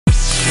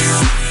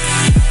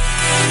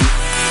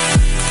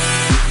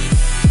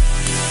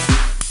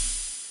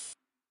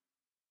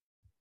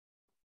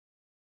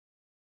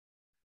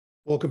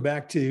Welcome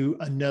back to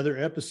another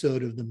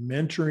episode of the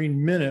Mentoring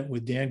Minute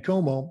with Dan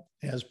Como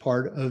as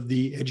part of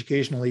the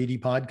Educational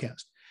AD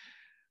podcast.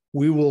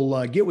 We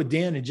will get with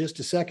Dan in just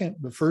a second,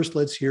 but first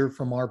let's hear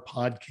from our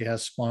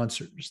podcast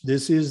sponsors.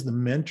 This is the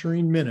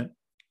Mentoring Minute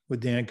with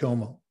Dan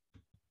Como.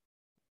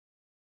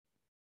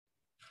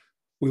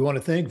 We want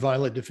to thank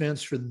Violet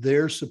Defense for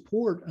their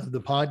support of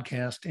the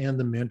podcast and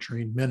the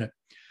Mentoring Minute.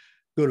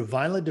 Go to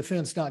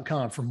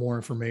violetdefense.com for more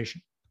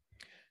information.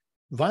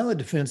 Violet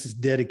Defense is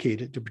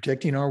dedicated to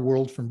protecting our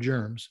world from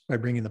germs by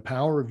bringing the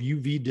power of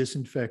UV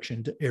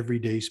disinfection to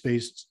everyday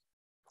spaces.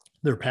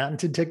 Their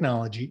patented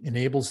technology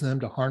enables them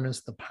to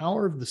harness the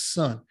power of the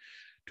sun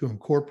to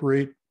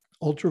incorporate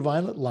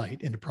ultraviolet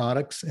light into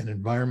products and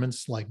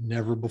environments like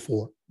never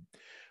before.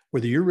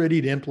 Whether you're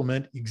ready to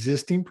implement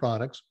existing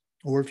products,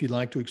 or if you'd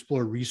like to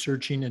explore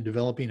researching and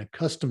developing a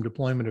custom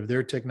deployment of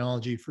their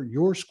technology for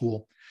your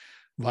school,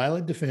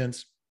 Violet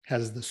Defense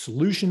has the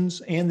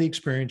solutions and the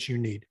experience you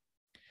need.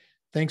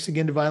 Thanks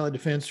again to Violet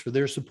Defense for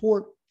their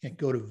support, and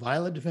go to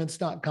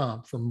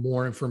violetdefense.com for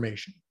more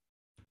information.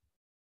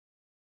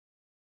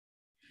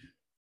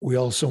 We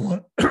also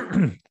want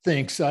to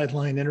thank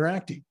Sideline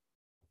Interactive.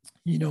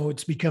 You know,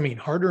 it's becoming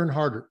harder and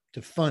harder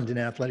to fund an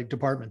athletic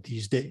department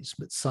these days,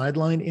 but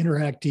Sideline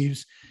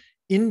Interactive's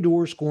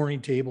indoor scoring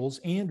tables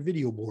and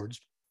video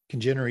boards can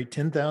generate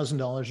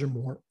 $10,000 or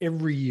more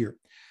every year,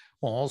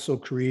 while also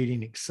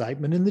creating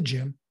excitement in the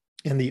gym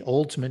and the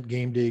ultimate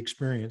game day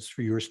experience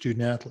for your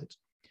student athletes.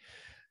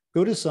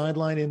 Go to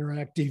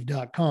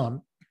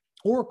sidelineinteractive.com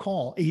or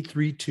call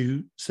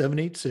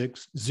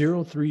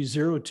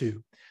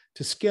 832-786-0302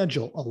 to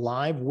schedule a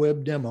live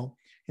web demo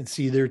and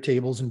see their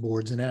tables and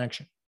boards in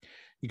action.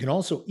 You can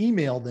also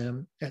email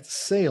them at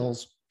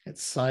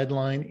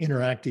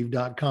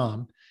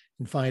sales@sidelineinteractive.com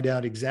and find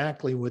out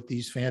exactly what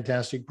these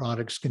fantastic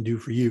products can do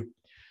for you.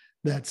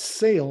 That's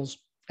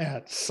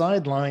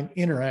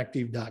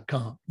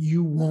sales@sidelineinteractive.com.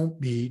 You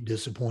won't be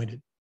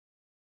disappointed.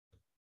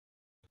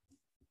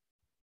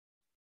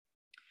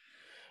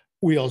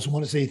 We also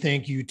want to say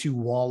thank you to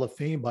Wall of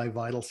Fame by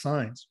Vital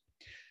Signs.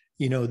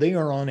 You know, they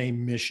are on a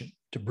mission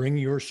to bring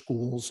your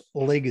school's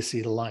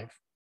legacy to life.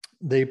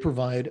 They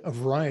provide a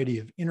variety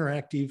of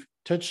interactive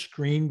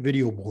touchscreen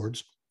video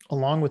boards,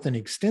 along with an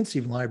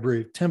extensive library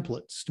of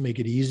templates to make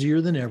it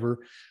easier than ever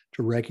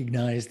to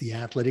recognize the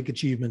athletic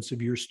achievements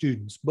of your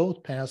students,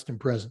 both past and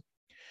present.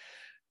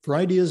 For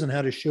ideas on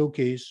how to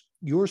showcase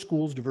your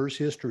school's diverse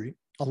history,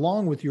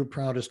 along with your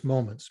proudest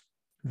moments,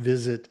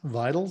 visit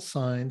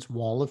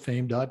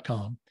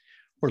vitalsignswalloffame.com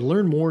or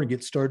learn more and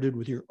get started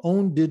with your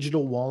own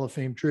digital Wall of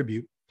Fame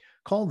tribute.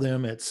 Call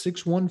them at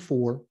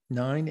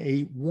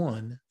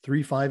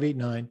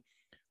 614-981-3589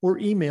 or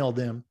email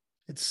them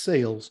at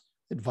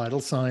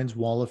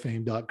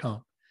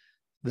sales@vitalsignswalloffame.com.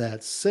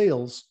 That's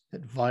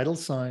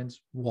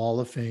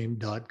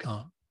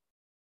sales@vitalsignswalloffame.com.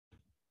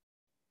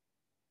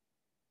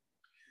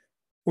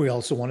 We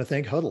also want to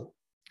thank Hudl.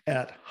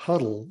 At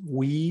Hudl,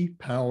 we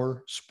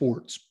power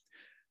sports.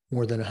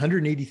 More than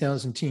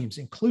 180,000 teams,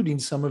 including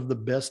some of the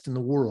best in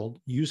the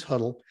world, use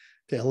Hudl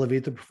to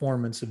elevate the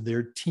performance of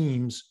their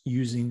teams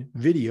using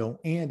video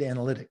and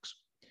analytics.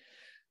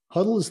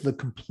 Hudl is the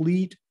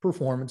complete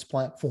performance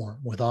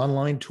platform with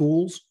online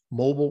tools,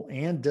 mobile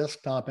and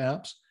desktop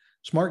apps,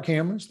 smart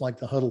cameras like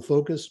the Hudl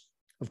Focus.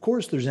 Of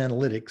course, there's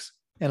analytics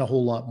and a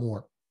whole lot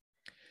more.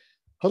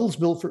 Hudl's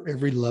built for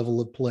every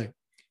level of play.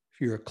 If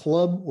you're a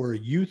club or a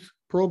youth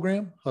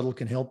program, Hudl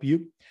can help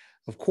you.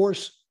 Of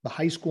course, the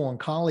high school and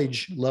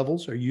college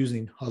levels are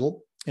using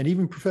Hudl, and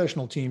even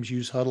professional teams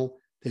use Hudl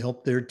to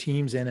help their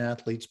teams and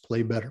athletes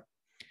play better.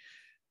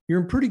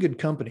 You're in pretty good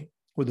company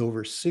with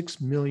over 6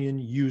 million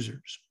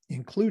users,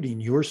 including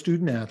your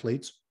student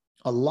athletes,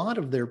 a lot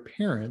of their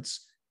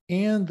parents,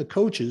 and the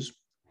coaches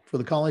for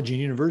the college and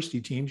university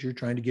teams you're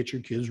trying to get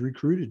your kids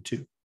recruited to.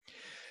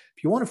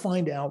 If you want to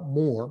find out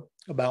more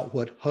about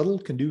what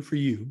Hudl can do for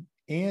you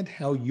and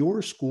how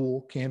your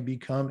school can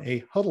become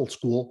a Hudl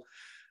school,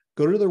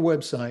 go to their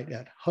website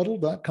at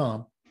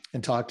hudl.com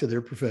and talk to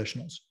their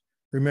professionals.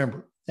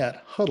 Remember,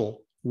 at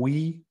Hudl,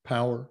 we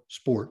power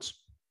sports.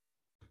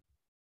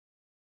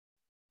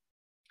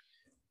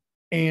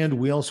 And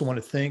we also want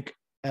to thank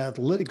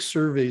Athletic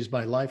Surveys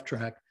by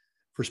Lifetrack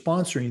for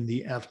sponsoring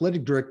the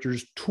Athletic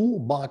Director's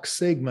Toolbox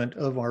segment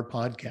of our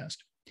podcast.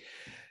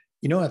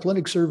 You know,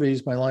 Athletic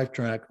Surveys by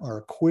Lifetrack are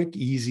a quick,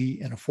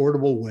 easy, and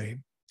affordable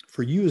way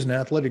for you as an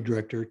athletic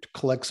director to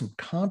collect some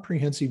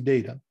comprehensive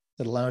data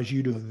that allows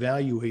you to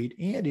evaluate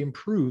and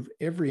improve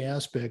every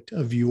aspect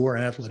of your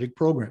athletic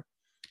program.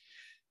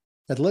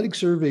 Athletic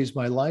Surveys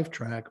by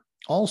Lifetrack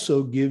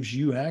also gives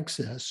you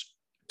access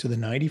to the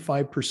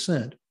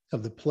 95%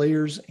 of the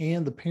players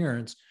and the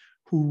parents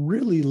who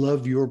really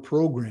love your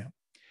program,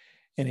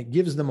 and it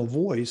gives them a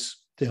voice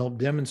to help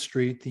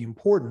demonstrate the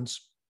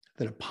importance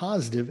that a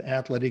positive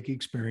athletic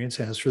experience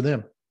has for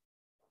them.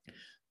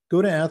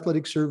 Go to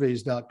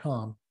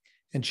athleticsurveys.com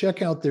and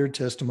check out their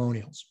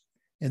testimonials,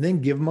 and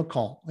then give them a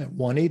call at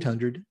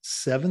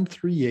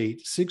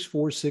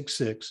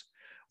 1-800-738-6466,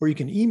 or you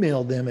can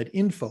email them at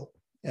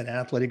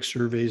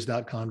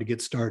info@athleticsurveys.com to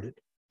get started.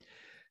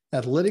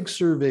 Athletic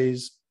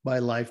Surveys by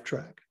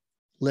Lifetrack.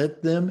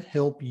 Let them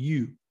help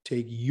you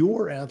take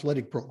your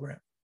athletic program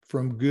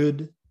from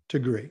good to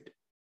great.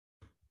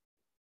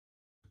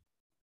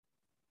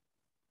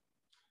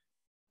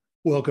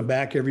 Welcome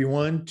back,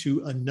 everyone,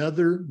 to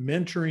another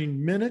Mentoring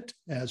Minute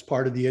as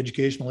part of the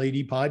Educational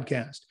AD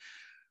Podcast.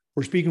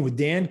 We're speaking with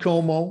Dan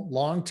Como,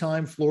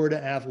 longtime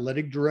Florida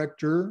athletic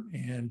director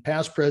and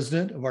past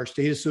president of our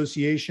state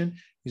association.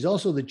 He's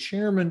also the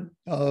chairman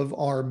of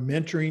our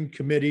mentoring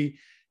committee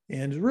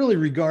and is really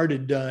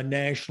regarded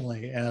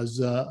nationally as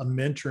a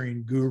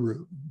mentoring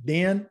guru.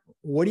 Dan,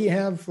 what do you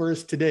have for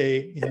us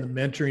today in the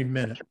Mentoring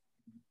Minute?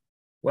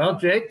 Well,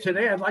 Jake,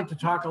 today I'd like to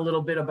talk a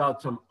little bit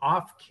about some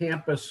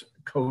off-campus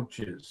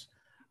coaches.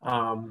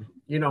 As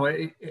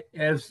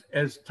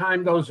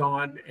time goes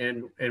on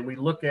and we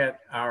look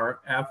at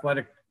our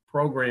athletic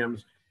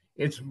programs,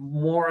 it's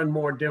more and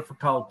more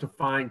difficult to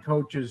find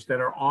coaches that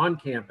are on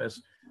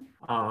campus,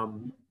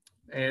 and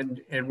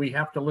we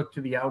have to look to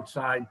the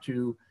outside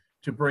to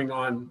bring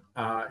on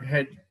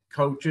head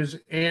coaches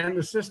and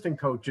assistant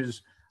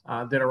coaches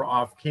that are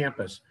off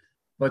campus.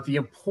 But the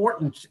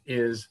importance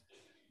is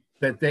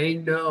that they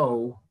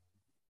know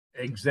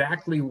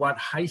exactly what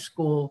high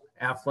school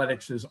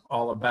athletics is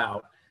all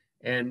about.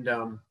 And,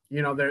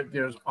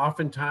 there's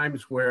often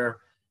times where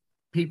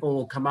people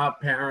will come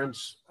up,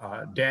 parents,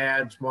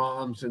 dads,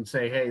 moms, and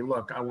say, hey,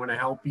 look, I want to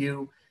help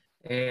you.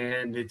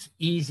 And it's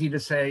easy to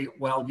say,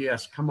 well,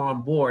 yes, come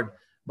on board.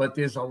 But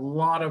there's a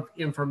lot of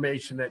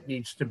information that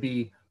needs to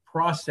be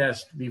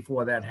processed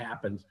before that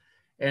happens.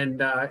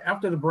 And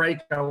after the break,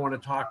 I want to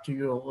talk to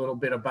you a little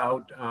bit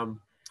about,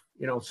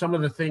 some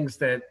of the things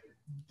that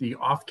the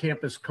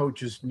off-campus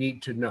coaches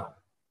need to know.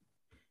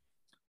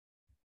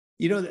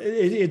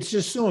 It's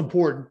just so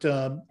important.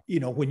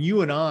 When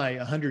you and I,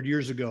 100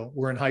 years ago,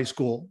 were in high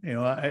school,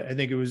 I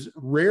think it was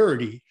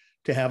rarity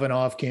to have an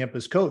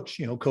off-campus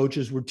coach.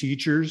 Coaches were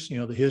teachers,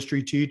 the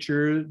history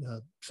teacher,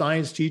 the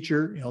science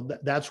teacher,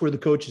 that's where the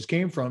coaches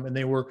came from. And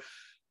they were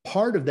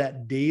part of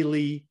that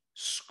daily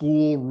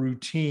school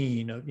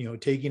routine of,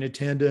 taking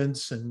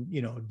attendance and,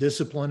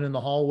 discipline in the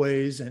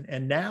hallways.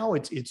 And now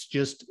it's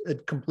just a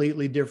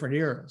completely different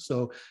era.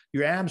 So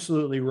you're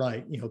absolutely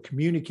right.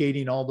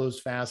 Communicating all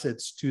those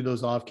facets to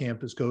those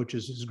off-campus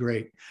coaches is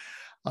great.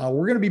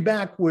 We're going to be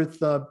back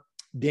with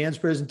Dan's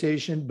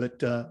presentation, but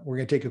we're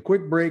going to take a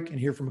quick break and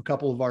hear from a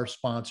couple of our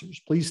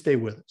sponsors. Please stay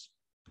with us.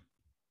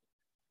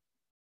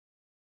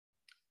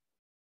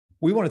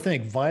 We want to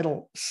thank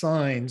Vital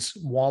Signs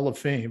Wall of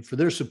Fame for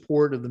their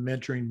support of the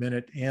Mentoring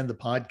Minute and the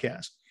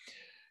podcast.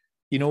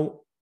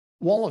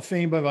 Wall of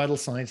Fame by Vital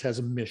Signs has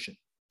a mission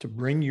to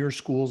bring your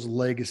school's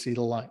legacy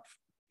to life.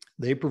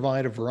 They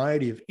provide a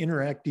variety of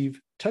interactive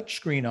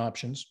touchscreen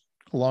options,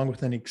 along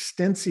with an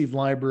extensive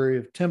library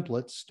of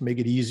templates to make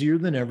it easier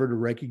than ever to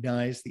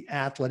recognize the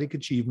athletic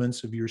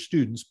achievements of your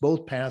students,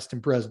 both past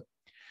and present.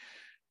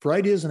 For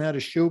ideas on how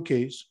to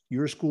showcase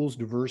your school's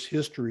diverse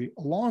history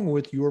along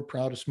with your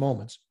proudest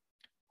moments,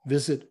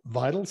 visit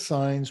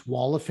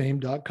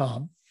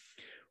vitalsignswalloffame.com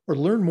or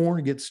learn more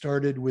and get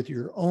started with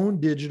your own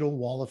digital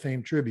Wall of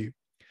Fame tribute.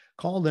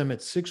 Call them at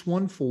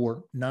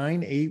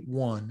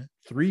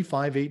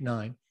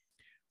 614-981-3589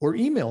 or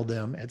email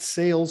them at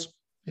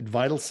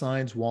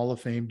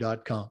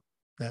sales@vitalsignswalloffame.com.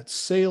 That's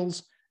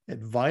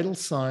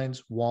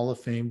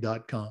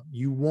sales@vitalsignswalloffame.com.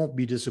 You won't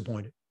be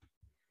disappointed.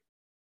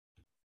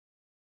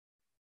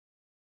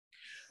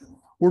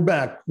 We're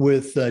back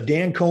with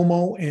Dan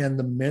Como and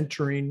the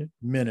Mentoring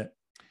Minute.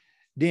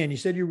 Dan, you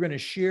said you were going to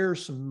share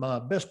some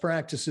best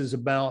practices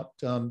about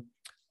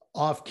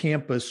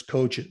off-campus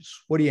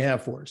coaches. What do you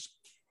have for us?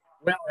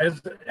 Well,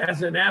 as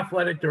an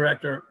athletic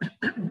director,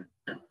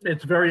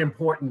 it's very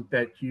important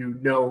that you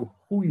know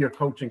who your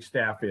coaching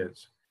staff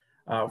is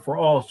for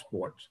all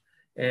sports.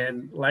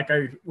 And like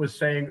I was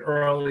saying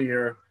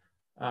earlier,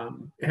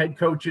 head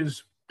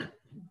coaches,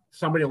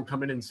 somebody will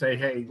come in and say,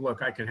 hey,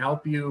 look, I can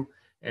help you.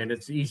 And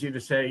it's easy to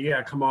say,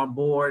 yeah, come on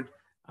board.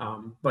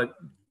 But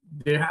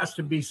there has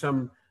to be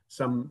some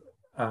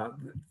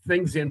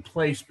things in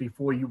place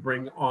before you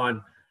bring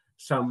on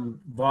some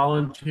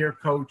volunteer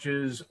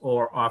coaches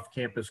or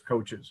off-campus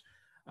coaches.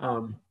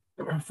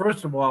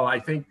 First of all, I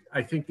think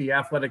the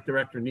athletic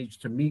director needs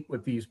to meet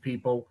with these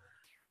people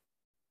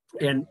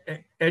and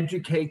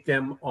educate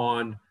them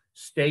on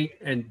state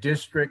and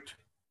district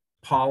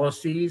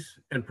policies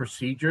and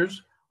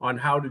procedures on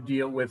how to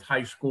deal with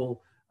high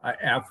school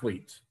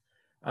athletes.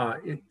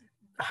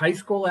 High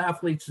school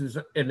athletes is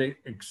an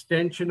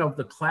extension of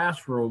the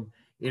classroom.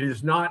 It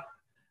is not,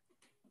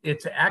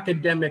 it's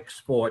academic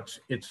sports.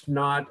 It's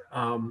not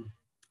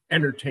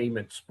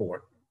entertainment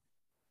sport,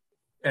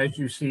 as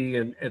you see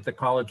at the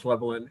college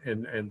level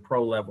and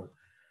pro level.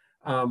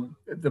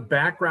 The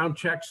background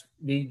checks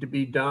need to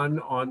be done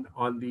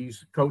on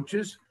these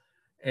coaches,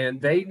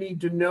 and they need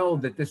to know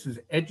that this is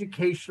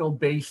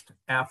educational-based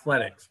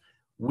athletics.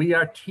 We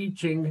are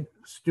teaching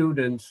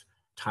students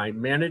time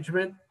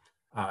management,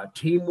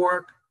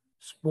 teamwork,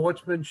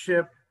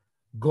 sportsmanship,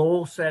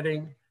 goal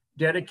setting,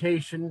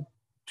 dedication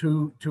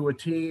to a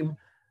team,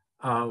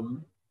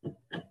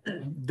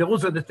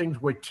 those are the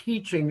things we're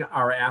teaching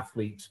our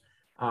athletes.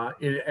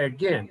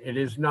 Again, it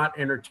is not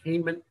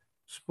entertainment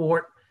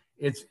sport,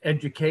 it's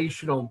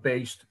educational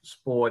based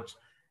sports.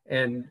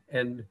 And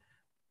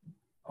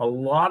a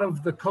lot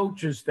of the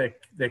coaches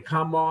that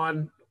come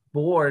on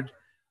board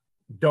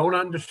don't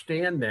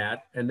understand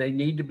that, and they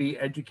need to be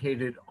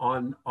educated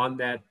on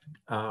that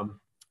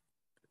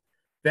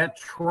that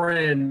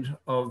trend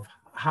of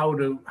how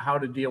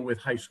to deal with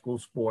high school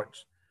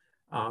sports.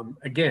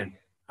 Again,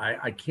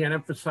 I can't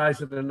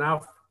emphasize it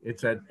enough.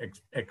 It's an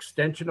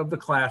extension of the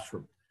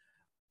classroom.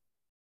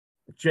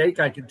 Jake,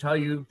 I can tell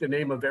you the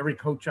name of every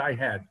coach I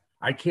had.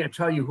 I can't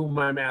tell you who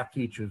my math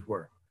teachers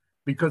were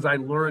because I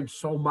learned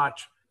so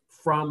much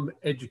from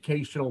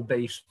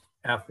educational-based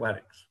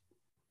athletics.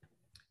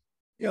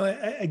 You know,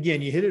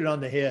 again, you hit it on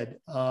the head,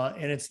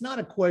 and it's not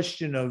a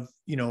question of,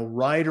 you know,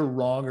 right or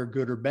wrong or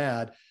good or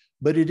bad,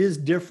 but it is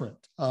different.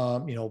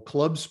 You know,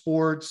 club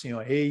sports, you know,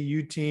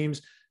 AAU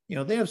teams, you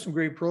know, they have some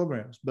great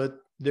programs, but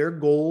their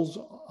goals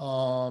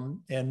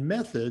and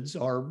methods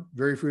are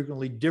very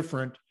frequently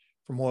different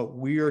from what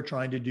we are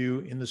trying to do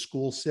in the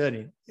school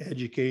setting,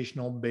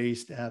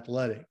 educational-based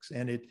athletics.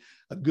 And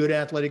a good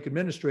athletic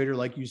administrator,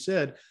 like you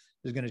said,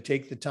 is going to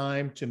take the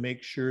time to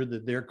make sure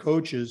that their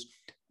coaches,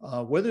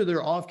 whether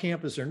they're off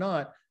campus or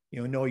not,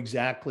 you know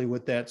exactly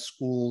what that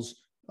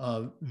school's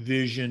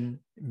vision,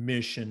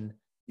 mission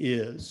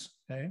is.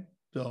 Okay.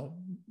 So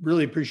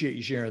really appreciate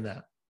you sharing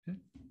that. Okay?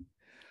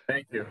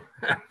 Thank you.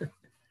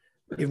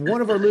 If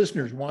one of our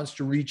listeners wants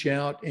to reach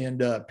out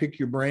and pick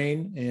your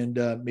brain and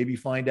maybe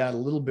find out a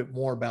little bit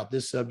more about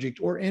this subject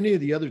or any of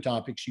the other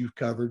topics you've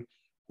covered,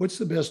 what's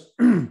the best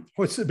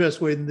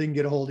way that they can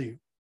get a hold of you?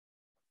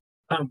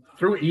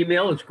 Through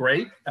email is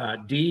great.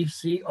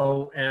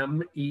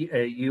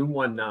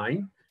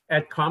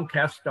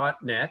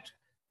 dcomeau19@comcast.net.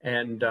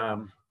 And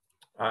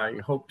I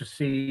hope to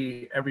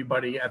see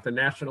everybody at the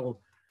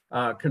National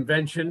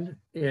Convention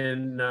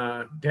in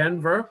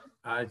Denver.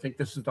 I think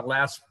this is the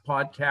last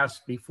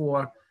podcast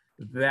before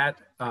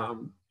that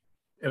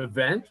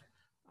event.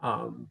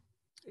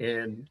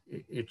 And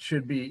it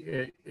should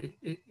be,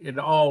 it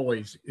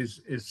always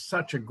is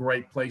such a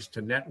great place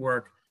to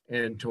network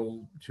and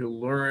to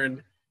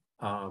learn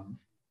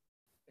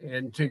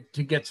and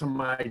to get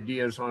some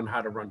ideas on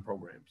how to run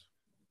programs.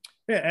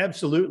 Yeah,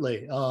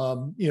 absolutely.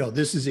 You know,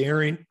 this is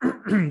airing,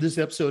 this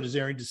episode is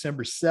airing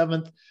December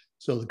 7th.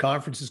 So the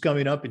conference is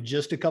coming up in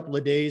just a couple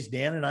of days.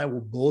 Dan and I will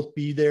both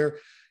be there.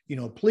 You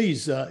know,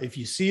 please, if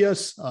you see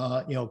us,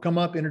 you know, come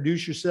up,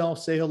 introduce yourself,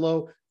 say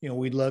hello. You know,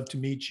 we'd love to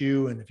meet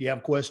you. And if you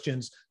have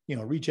questions, you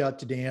know, reach out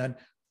to Dan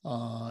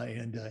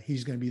and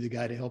he's going to be the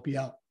guy to help you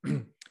out.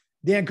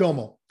 Dan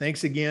Comeau,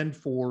 thanks again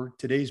for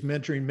today's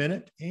Mentoring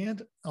Minute.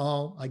 And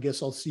I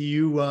guess I'll see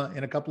you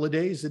in a couple of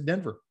days at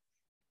Denver.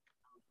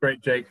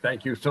 Great, Jake.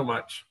 Thank you so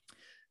much.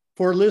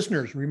 For our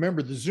listeners,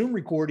 remember the Zoom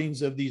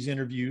recordings of these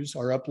interviews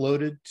are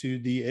uploaded to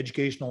the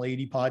Educational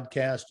AD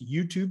Podcast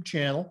YouTube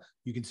channel.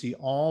 You can see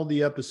all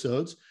the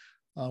episodes.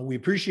 We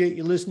appreciate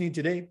you listening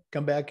today.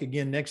 Come back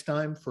again next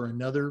time for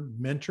another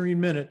Mentoring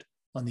Minute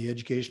on the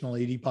Educational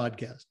AD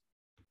Podcast.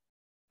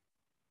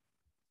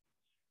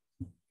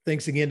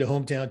 Thanks again to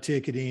Hometown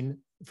Ticketing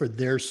for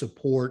their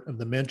support of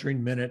the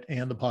Mentoring Minute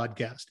and the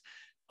podcast.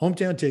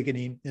 Hometown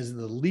Ticketing is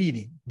the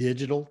leading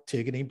digital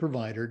ticketing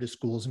provider to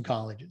schools and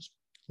colleges.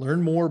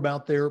 Learn more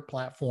about their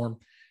platform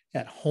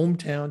at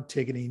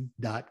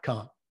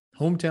hometownticketing.com.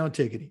 Hometown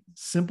Ticketing,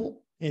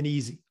 simple and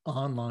easy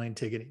online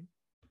ticketing.